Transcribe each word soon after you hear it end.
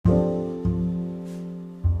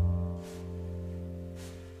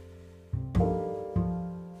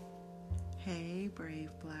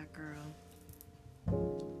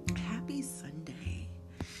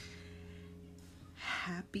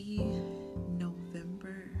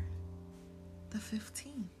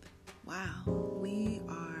15th. Wow, we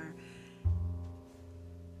are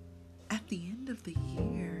at the end of the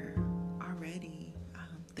year already.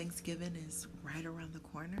 Thanksgiving is right around the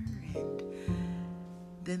corner, and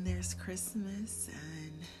then there's Christmas,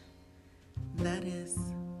 and that is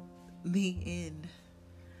the end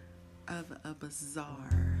of a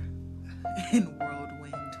bizarre and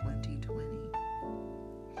whirlwind 2020.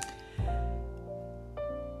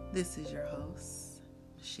 This is your host,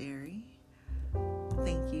 Sherry.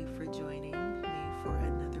 Thank you for joining me for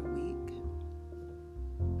another week.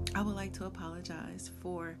 I would like to apologize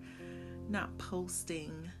for not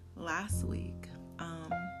posting last week.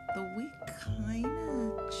 The week kind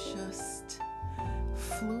of just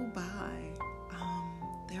flew by.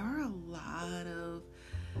 There are a lot of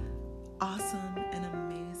awesome and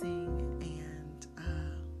amazing and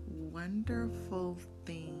wonderful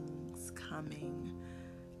things coming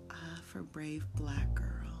for Brave Black Girl.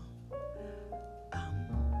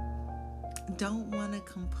 Don't want to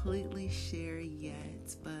completely share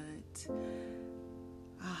yet, but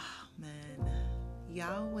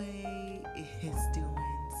Yahweh is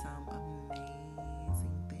doing some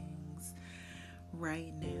amazing things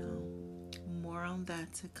right now. More on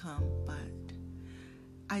that to come, but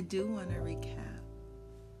I do want to recap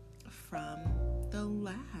from the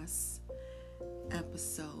last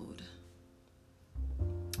episode.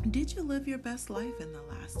 Did you live your best life in the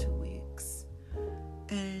last 2 weeks?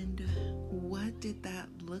 And what did that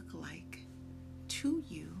look like to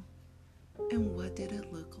you? And what did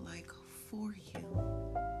it look like for you?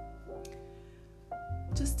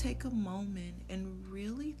 Just take a moment and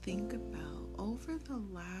really think about, over the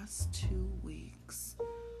last 2 weeks,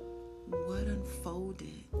 what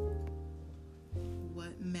unfolded,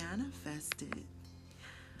 what manifested,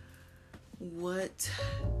 what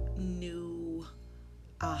new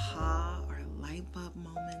aha or light bulb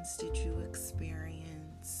moments did you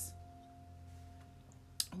experience?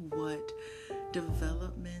 What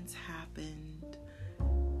developments happened?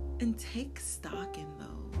 And take stock in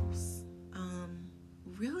those.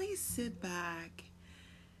 Really sit back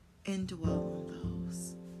and dwell on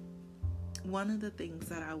those. One of the things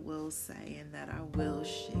that I will say and that I will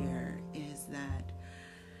share is that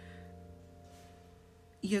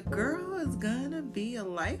your girl is gonna be a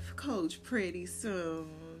life coach pretty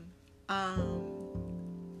soon.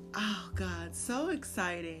 Oh God, so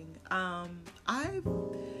exciting. I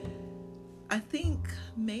think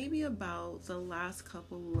maybe about the last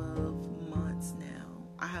couple of months now,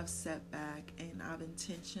 I have sat back and I've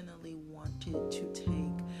intentionally wanted to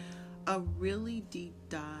take a really deep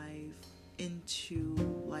dive into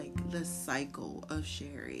like the cycle of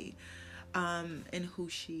Sherry, and who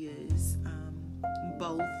she is,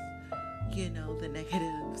 both, the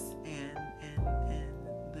negatives and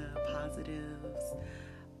the positives,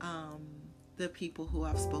 the people who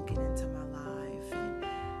I've spoken into my life and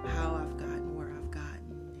how I've gotten where I've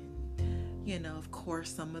gotten, and of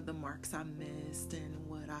course some of the marks I missed and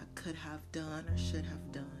what I could have done or should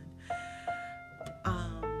have done.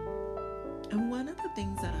 And one of the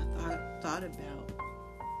things that I thought about,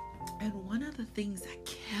 and one of the things that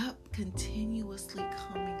kept continuously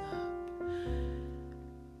coming up,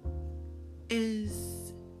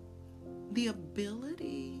 is the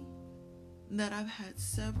ability that I've had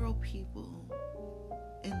several people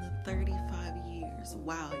in the 35 years.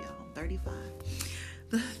 Wow, y'all, I'm 35.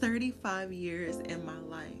 The 35 years in my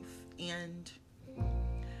life. And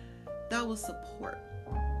that was support.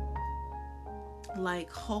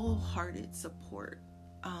 Like wholehearted support.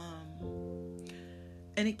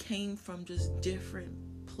 And it came from just different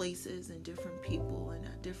places and different people and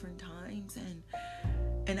at different times.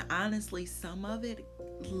 And honestly, some of it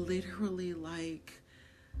literally like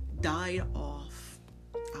died off.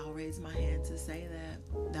 I'll raise my hand to say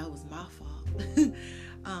that was my fault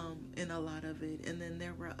in a lot of it. And then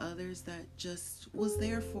there were others that just was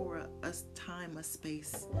there for a time, a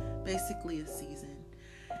space, basically a season.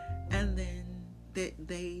 And then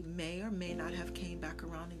they may or may not have came back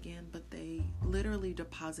around again, but they literally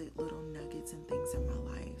deposit little nuggets and things in my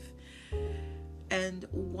life. And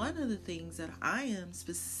one of the things that I am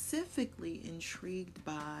specifically intrigued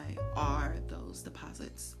by are those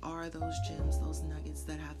deposits, are those gems, those nuggets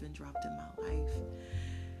that have been dropped in my life.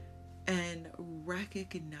 And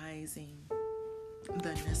recognizing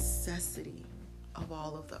the necessity of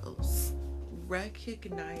all of those.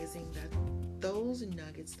 Recognizing that those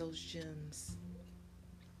nuggets, those gems,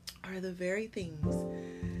 are the very things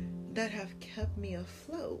that have kept me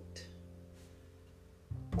afloat,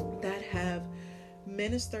 that have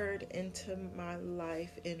ministered into my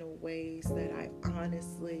life in ways that I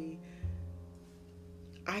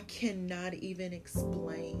I cannot even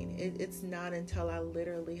explain. It's not until I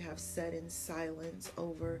literally have sat in silence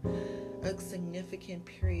over a significant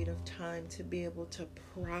period of time to be able to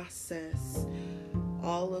process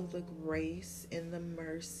all of the grace and the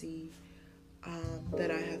mercy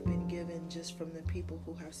that I have been given just from the people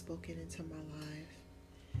who have spoken into my life.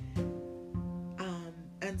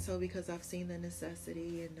 And so because I've seen the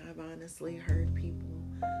necessity, and I've honestly heard people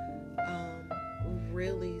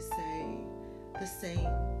really say the same,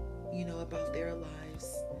 about their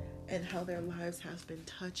lives and how their lives have been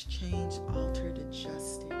touched, changed, altered,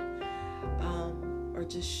 adjusted, or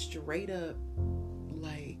just straight up,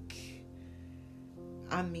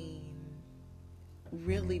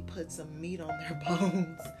 really put some meat on their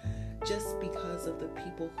bones just because of the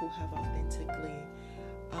people who have authentically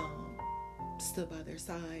stood by their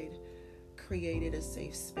side, created a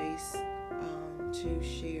safe space to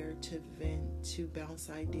share, to vent, to bounce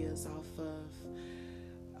ideas off of,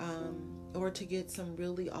 or to get some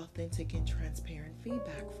really authentic and transparent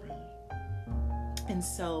feedback from. And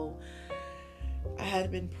so I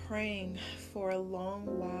had been praying for a long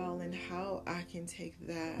while and how I can take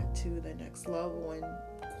that to the next level. And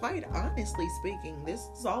quite honestly speaking, this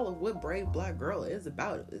is all of what Brave Black Girl is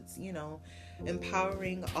about. It's,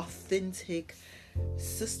 empowering authentic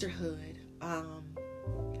sisterhood,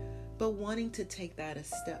 but wanting to take that a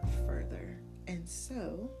step further. And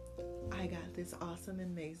so I got this awesome,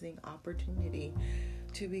 amazing opportunity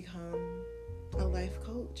to become a life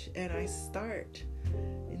coach, and I start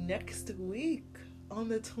next week on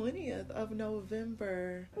the 20th of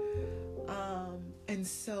November. And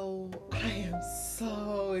so I am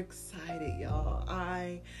so excited, y'all.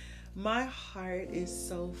 My heart is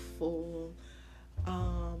so full.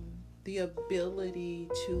 The ability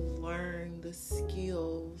to learn the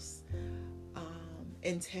skills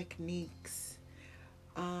and techniques,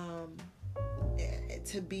 to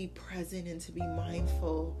be present and to be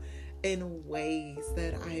mindful in ways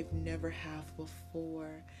that I've never have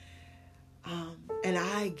before. And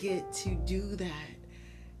I get to do that.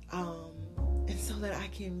 And so that I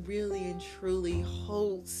can really and truly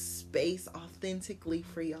hold space authentically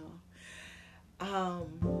for y'all.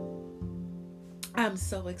 I'm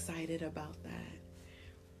so excited about that.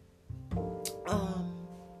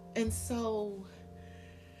 And so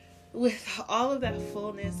with all of that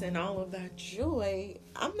fullness and all of that joy,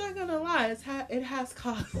 I'm not gonna lie, it has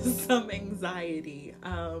caused some anxiety.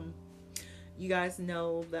 You guys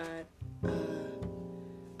know that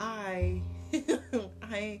I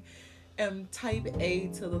am type A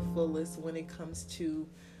to the fullest when it comes to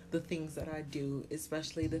the things that I do,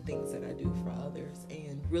 especially the things that I do for others,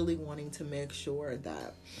 and really wanting to make sure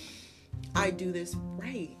that I do this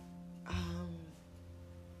right.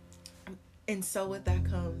 And so with that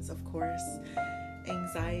comes, of course,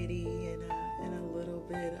 anxiety and a little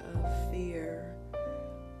bit of fear.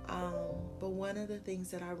 But one of the things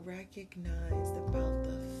that I recognized about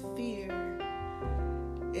the fear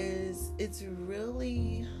is it's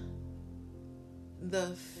really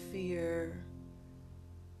the fear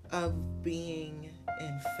of being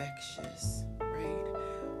infectious, right?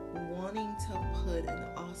 Wanting to put an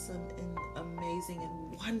awesome and amazing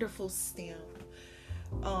and wonderful stamp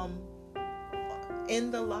in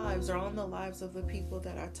the lives or on the lives of the people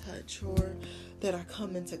that I touch or that I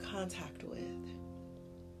come into contact with.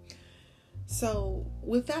 So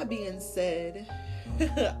with that being said,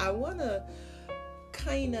 I want to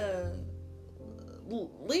kind of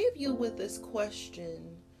leave you with this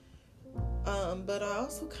question, but I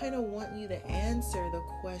also kind of want you to answer the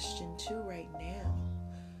question too right now.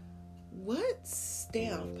 What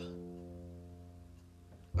stamp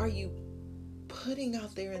are you putting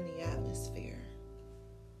out there in the atmosphere?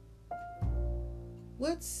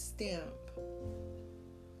 What stamp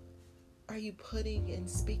are you putting and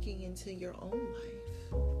speaking into your own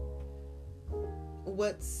life?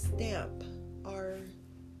 What stamp are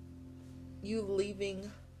you leaving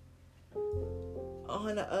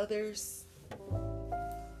on others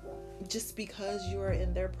just because you are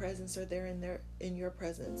in their presence or they're in your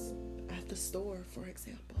presence at the store, for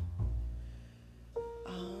example,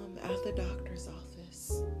 at the doctor's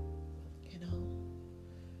office?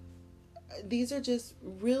 These are just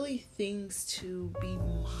really things to be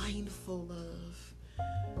mindful of,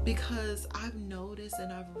 because I've noticed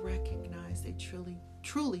and I've recognized they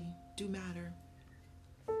truly do matter.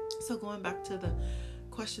 So going back to the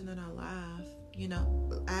question that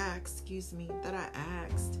I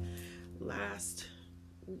asked last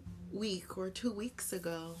week or 2 weeks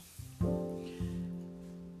ago,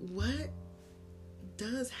 what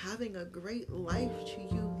does having a great life to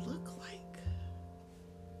you look like?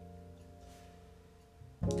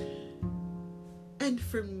 And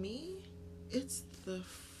for me, it's the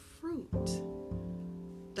fruit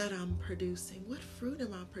that I'm producing. What fruit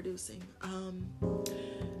am I producing?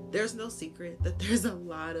 There's no secret that there's a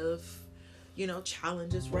lot of,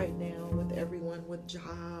 challenges right now with everyone with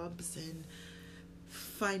jobs and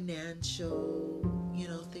financial,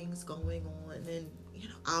 things going on. And,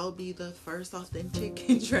 I'll be the first authentic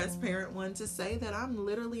and transparent one to say that I'm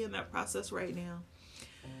literally in that process right now.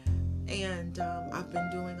 And I've been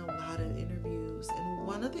doing a lot of interviews. And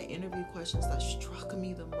one of the interview questions that struck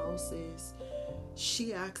me the most is,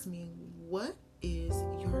 she asked me, what is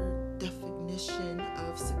your definition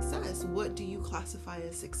of success? What do you classify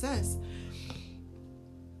as success?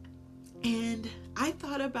 And I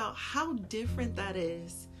thought about how different that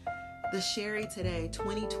is. The Sherry today,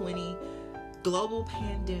 2020, global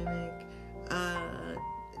pandemic,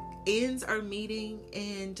 ends are meeting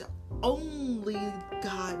and only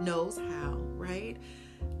God knows how, right?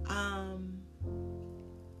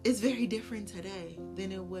 It's very different today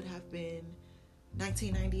than it would have been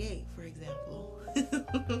 1998, for example,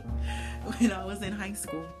 when I was in high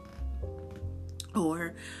school,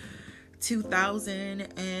 or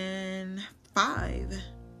 2005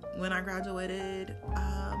 when I graduated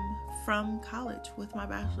from college with my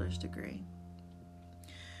bachelor's degree.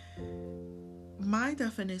 My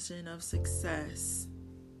definition of success,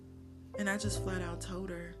 and I just flat out told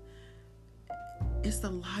her, it's the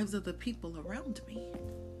lives of the people around me.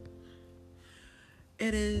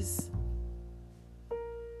 It is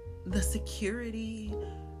the security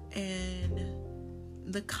and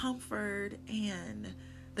the comfort and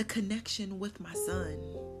the connection with my son.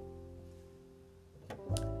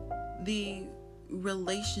 The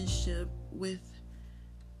relationship with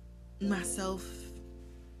myself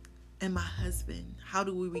and my husband. How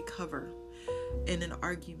do we recover in an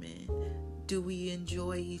argument? Do we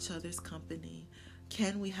enjoy each other's company?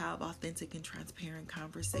 Can we have authentic and transparent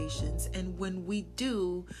conversations? And when we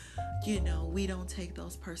do, we don't take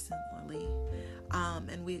those personally.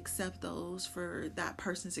 And we accept those for that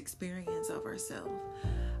person's experience of ourselves.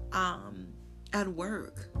 At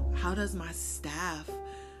work, how does my staff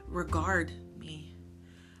regard me?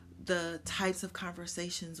 The types of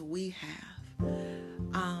conversations we have.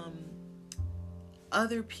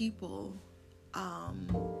 Other people, I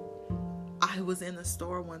was in a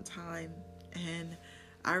store one time, and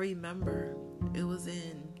I remember it was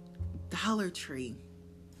in Dollar Tree,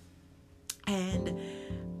 and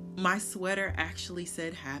my sweater actually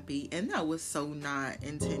said happy, and that was so not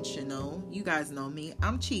intentional. You guys know me,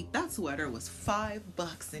 I'm cheap. That sweater was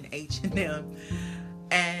 $5 in H&M,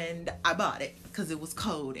 and I bought it because it was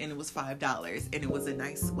cold and it was $5 and it was a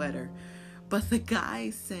nice sweater. But the guy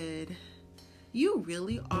said, "You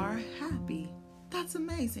really are happy. That's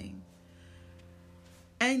amazing."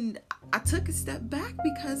 And I took a step back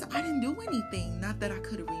because I didn't do anything, not that I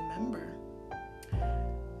could remember.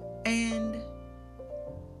 And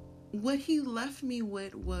what he left me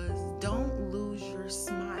with was, don't lose your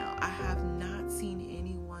smile. I have not seen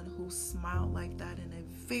anyone who smiled like that in a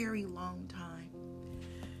very long time.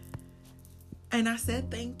 And I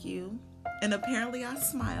said, thank you. And apparently I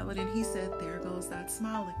smiled, and he said, there goes that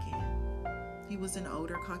smile again. He was an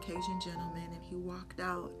older Caucasian gentleman, and he walked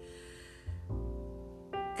out.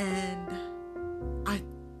 And I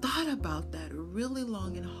thought about that really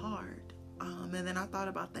long and hard. And then I thought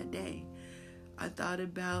about that day. I thought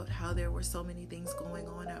about how there were so many things going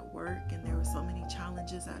on at work, and there were so many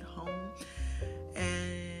challenges at home.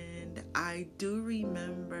 And I do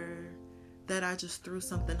remember that I just threw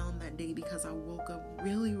something on that day because I woke up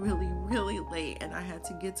really, really, really late, and I had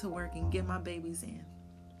to get to work and get my babies in.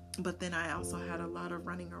 But then I also had a lot of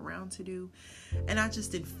running around to do, and I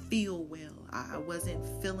just didn't feel well. I wasn't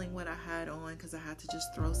feeling what I had on because I had to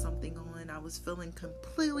just throw something on. I was feeling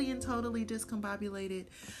completely and totally discombobulated.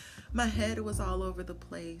 My head was all over the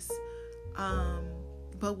place.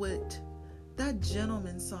 But what that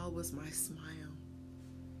gentleman saw was my smile.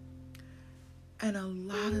 And a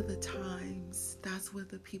lot of the times, that's what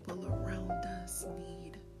the people around us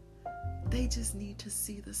need. They just need to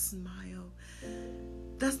see the smile.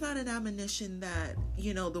 That's not an admonition that,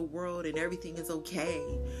 the world and everything is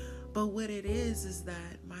okay. But what it is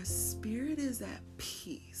that my spirit is at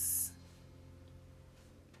peace.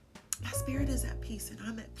 My spirit is at peace, and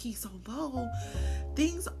I'm at peace, although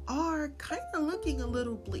things are kind of looking a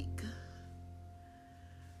little bleak.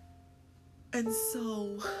 And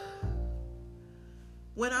so,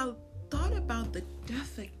 when I thought about the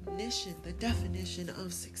definition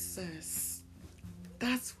of success,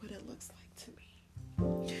 that's what it looks like to me.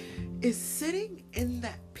 Is sitting in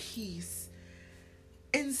that peace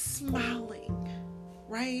and smiling,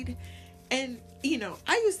 right? And,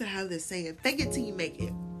 I used to have this saying, fake it till you make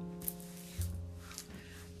it.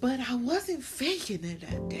 But I wasn't faking it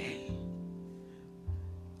that day.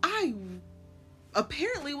 I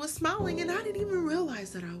apparently was smiling, and I didn't even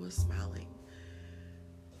realize that I was smiling.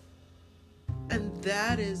 And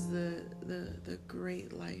that is the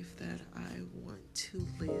great life that I want to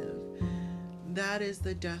live. That is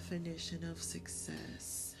the definition of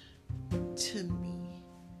success to me.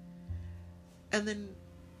 And then,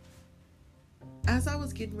 as I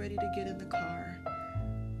was getting ready to get in the car,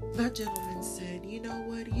 that gentleman said, "You know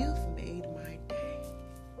what? You've made my day."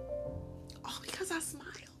 All because I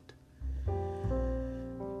smiled.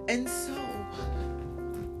 And so,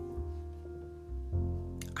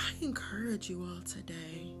 I encourage you all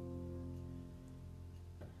today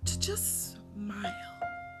to just smile.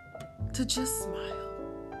 To just smile.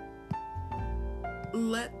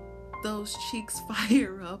 Let those cheeks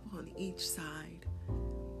fire up on each side.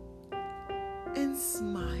 And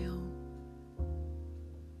smile.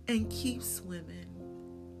 And keep swimming.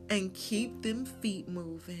 And keep them feet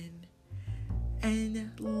moving.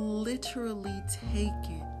 And literally take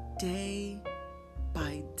it day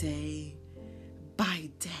by day by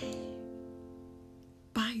day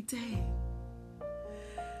by day.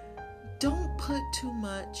 Don't put too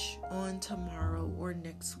much on tomorrow or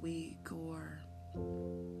next week or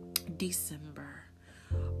December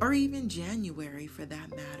or even January for that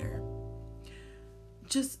matter.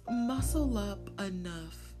 Just muscle up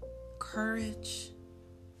enough courage.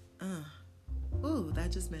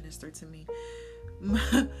 That just ministered to me.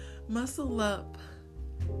 Muscle up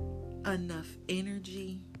enough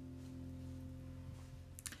energy.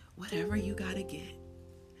 Whatever you gotta get.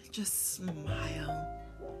 Just smile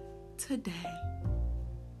today.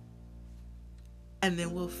 And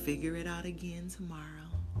then we'll figure it out again tomorrow.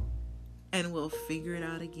 And we'll figure it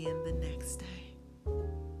out again the next day.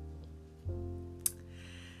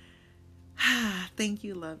 Thank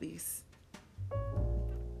you, lovies.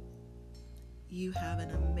 You have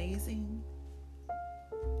an amazing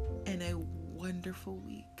and a wonderful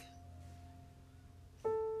week.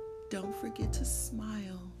 Don't forget to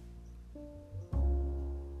smile.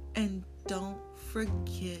 And don't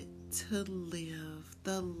forget to live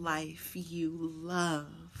the life you love.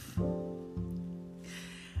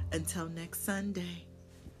 Until next Sunday,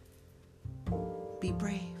 be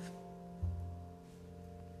brave.